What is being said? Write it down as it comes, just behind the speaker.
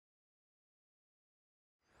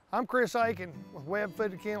I'm Chris Akin with Webb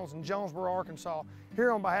Footed Kennels in Jonesboro, Arkansas,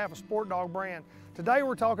 here on behalf of SportDOG brand. Today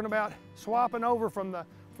we're talking about swapping over from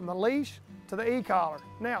the leash to the e-collar.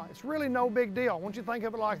 Now, it's really no big deal. I want you to think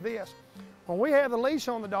of it like this. When we have the leash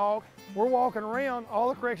on the dog, we're walking around, all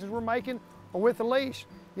the corrections we're making are with the leash.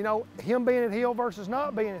 You know, him being at heel versus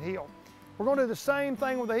not being at heel. We're going to do the same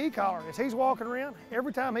thing with the e-collar. As he's walking around,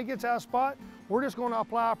 every time he gets out of spot, we're just going to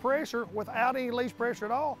apply pressure without any leash pressure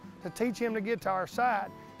at all to teach him to get to our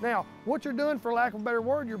side. Now, what you're doing, for lack of a better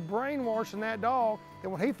word, you're brainwashing that dog that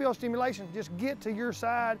when he feels stimulation, just get to your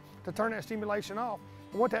side to turn that stimulation off.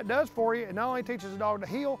 And what that does for you, it not only teaches the dog to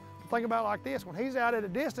heel, but think about it like this. When he's out at a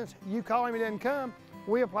distance, you call him, he doesn't come,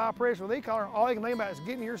 we apply pressure with e-collar, all you can think about is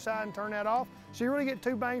getting to your side and turn that off. So you really get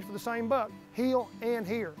two bangs for the same buck, heel and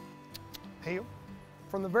here. Heel.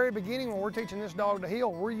 From the very beginning, when we're teaching this dog to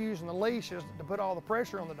heel, we're using the leashes to put all the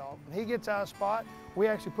pressure on the dog. When he gets out of spot, we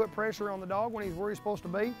actually put pressure on the dog when he's where he's supposed to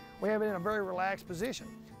be. We have it in a very relaxed position.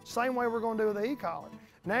 Same way we're going to do with the e-collar.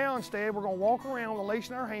 Now instead, we're going to walk around with a leash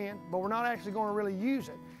in our hand, but we're not actually going to really use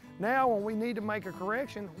it. Now when we need to make a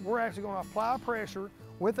correction, we're actually going to apply pressure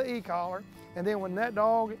with the e-collar, and then when that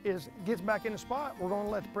dog gets back in the spot, we're going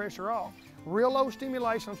to let the pressure off. Real low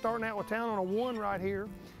stimulation. I'm starting out with down on a 1 right here,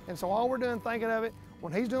 and so all we're doing, thinking of it,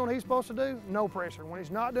 when he's doing what he's supposed to do, no pressure. When he's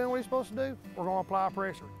not doing what he's supposed to do, we're going to apply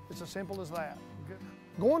pressure. It's as simple as that. Good.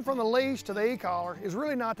 Going from the leash to the e-collar is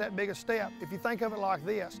really not that big a step if you think of it like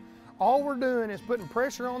this. All we're doing is putting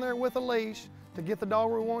pressure on there with a leash to get the dog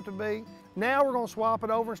where we want it to be. Now we're going to swap it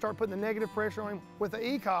over and start putting the negative pressure on him with the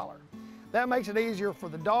e-collar. That makes it easier for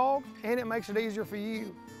the dog, and it makes it easier for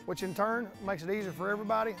you, which in turn makes it easier for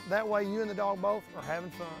everybody. That way you and the dog both are having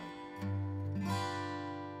fun.